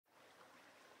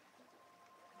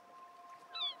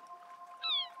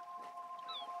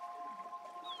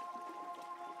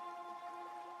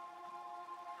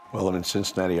Well, I'm in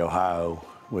Cincinnati, Ohio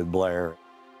with Blair.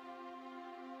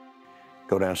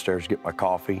 Go downstairs, get my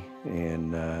coffee,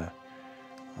 and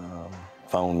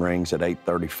phone rings at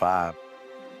 8:35.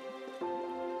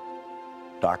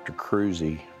 Dr.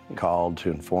 Cruzy called to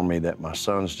inform me that my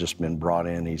son's just been brought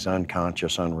in. He's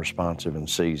unconscious, unresponsive, and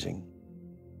seizing.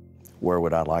 Where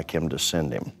would I like him to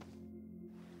send him?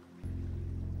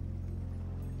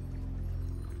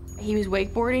 He was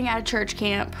wakeboarding at a church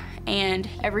camp, and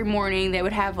every morning they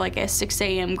would have like a 6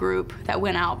 a.m. group that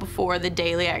went out before the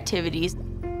daily activities.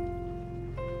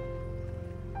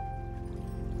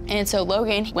 And so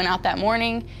Logan went out that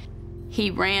morning,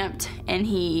 he ramped, and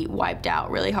he wiped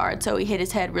out really hard. So he hit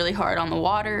his head really hard on the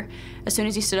water. As soon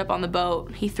as he stood up on the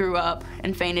boat, he threw up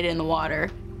and fainted in the water.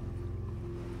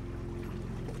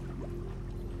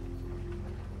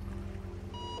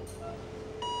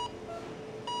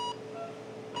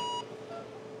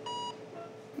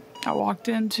 I walked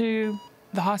into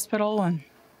the hospital and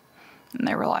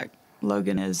they were like,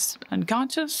 Logan is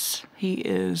unconscious, he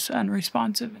is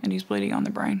unresponsive, and he's bleeding on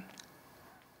the brain.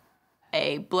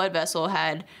 A blood vessel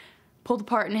had pulled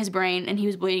apart in his brain, and he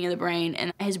was bleeding in the brain,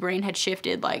 and his brain had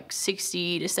shifted like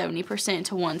 60 to 70%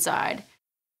 to one side.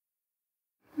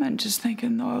 And just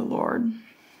thinking, oh Lord,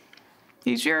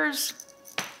 he's yours.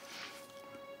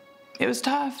 It was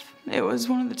tough. It was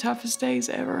one of the toughest days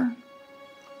ever.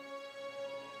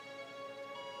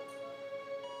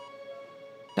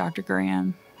 Dr.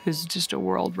 Graham, who's just a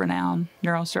world-renowned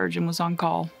neurosurgeon, was on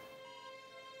call.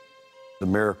 The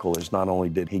miracle is not only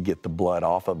did he get the blood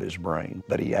off of his brain,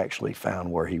 but he actually found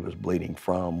where he was bleeding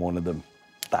from. One of the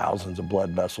thousands of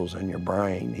blood vessels in your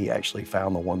brain, he actually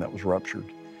found the one that was ruptured.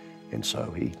 And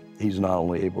so he's not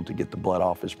only able to get the blood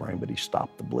off his brain, but he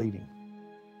stopped the bleeding.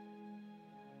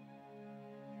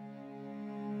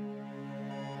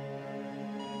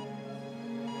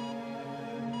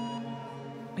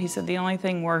 He said, the only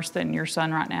thing worse than your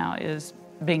son right now is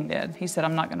being dead. He said,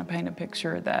 I'm not going to paint a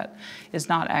picture that is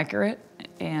not accurate.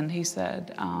 And he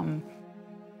said,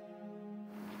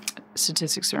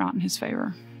 statistics are not in his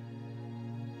favor.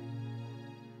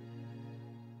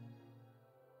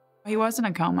 He was in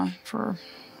a coma for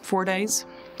 4 days,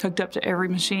 hooked up to every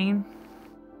machine.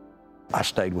 I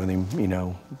stayed with him,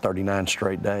 39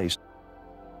 straight days.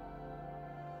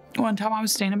 One time I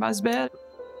was standing by his bed.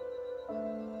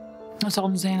 I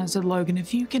told him, Zan, I said, Logan,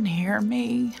 if you can hear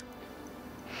me,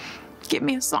 give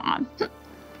me a sign.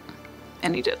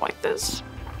 And he did like this.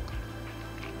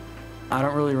 I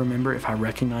don't really remember if I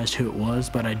recognized who it was,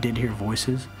 but I did hear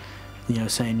voices,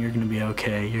 saying, you're gonna be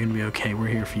okay, we're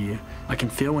here for you. I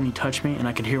can feel when you touch me, and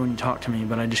I could hear when you talk to me,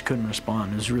 but I just couldn't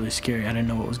respond. It was really scary. I didn't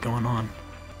know what was going on.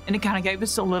 And it kind of gave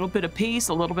us a little bit of peace,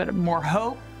 a little bit more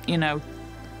hope,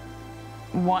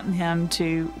 wanting him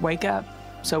to wake up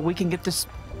so we can get this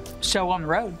show on the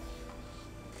road.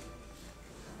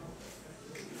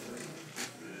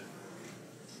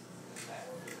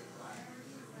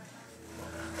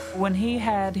 When he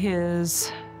had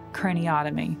his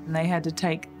craniotomy, and they had to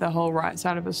take the whole right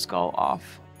side of his skull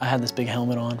off. I had this big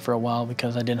helmet on for a while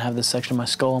because I didn't have this section of my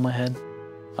skull on my head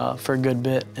for a good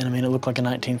bit. And I mean, it looked like a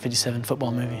 1957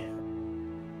 football movie.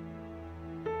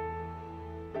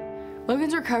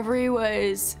 Logan's recovery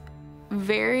was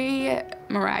very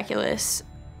miraculous.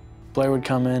 Blair would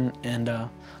come in, and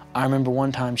I remember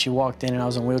one time she walked in and I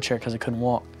was in a wheelchair because I couldn't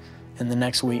walk. And the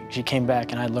next week she came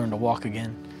back and I'd learned to walk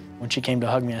again. When she came to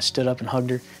hug me, I stood up and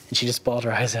hugged her, and she just bawled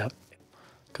her eyes out.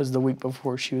 Because the week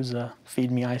before she was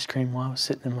feeding me ice cream while I was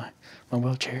sitting in my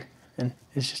wheelchair. And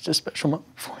it's just a special moment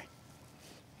for me.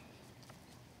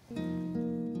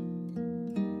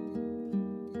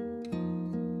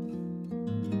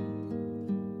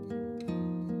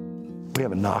 We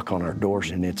have a knock on our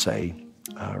doors, and it's a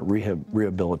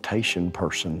rehabilitation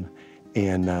person,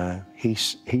 and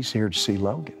he's here to see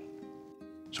Logan.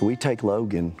 So we take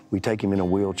Logan, we take him in a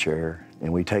wheelchair,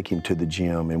 and we take him to the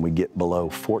gym, and we get below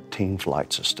 14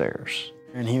 flights of stairs.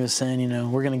 And he was saying,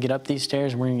 we're going to get up these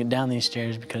stairs and we're going to get down these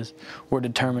stairs because we're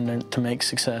determined to make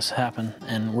success happen,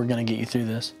 and we're going to get you through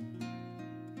this.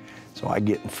 So I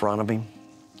get in front of him,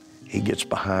 he gets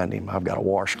behind him. I've got a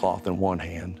washcloth in one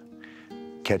hand,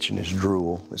 catching his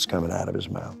drool that's coming out of his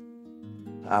mouth.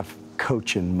 I've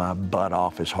coaching my butt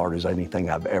off as hard as anything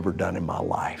I've ever done in my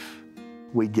life.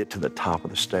 We get to the top of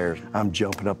the stairs. I'm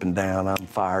jumping up and down. I'm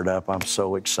fired up. I'm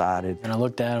so excited. And I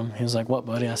looked at him. He was like, what,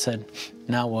 buddy? I said,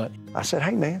 now what? I said,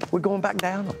 hey, man, we're going back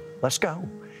down them. Let's go.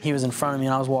 He was in front of me,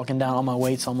 and I was walking down, all my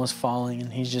weight's almost falling,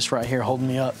 and he's just right here holding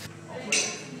me up.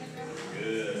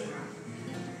 Good.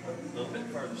 A little bit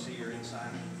further, see your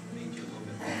inside. Need you a little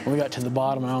bit more. We got to the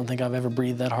bottom, and I don't think I've ever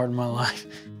breathed that hard in my life.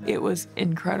 It was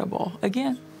incredible.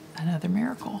 Again, another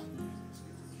miracle.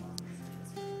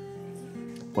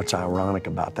 What's ironic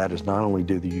about that is not only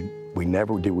did we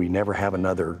never have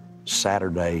another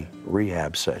Saturday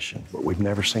rehab session, but we've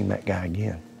never seen that guy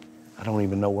again. I don't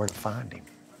even know where to find him,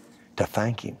 to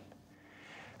thank him.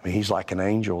 I mean, he's like an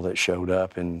angel that showed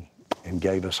up and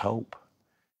gave us hope.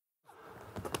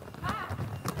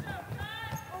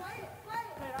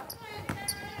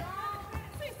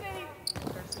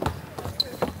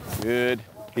 Good.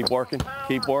 Keep working.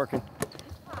 Keep working.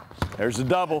 There's the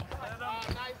double.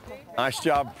 Nice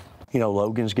job. You know,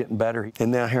 Logan's getting better.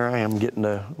 And now here I am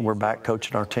we're back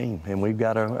coaching our team, and we've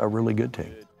got a really good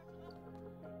team.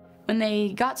 When they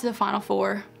got to the Final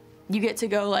Four, you get to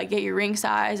go like get your ring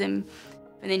size, and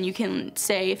then you can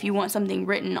say if you want something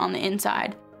written on the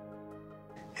inside.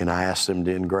 And I asked them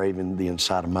to engrave in the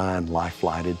inside of mine, life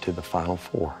flighted to the Final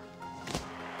Four.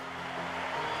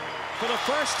 For the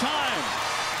first time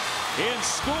in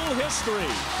school history,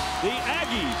 the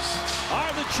Aggies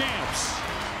are the champs.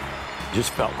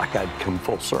 Just felt like I'd come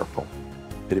full circle.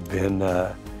 It had been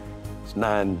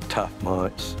 9 tough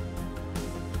months.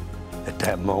 At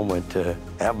that moment, to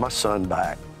have my son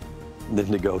back, then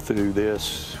to go through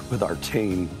this with our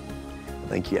team, I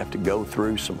think you have to go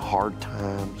through some hard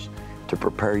times to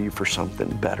prepare you for something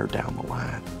better down the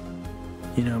line.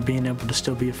 You know, being able to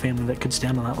still be a family that could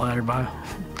stand on that ladder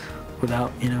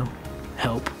without, you know,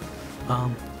 help,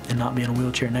 and not be in a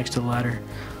wheelchair next to the ladder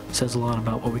says a lot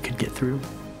about what we could get through.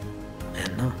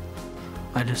 And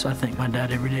I thank my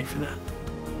dad every day for that.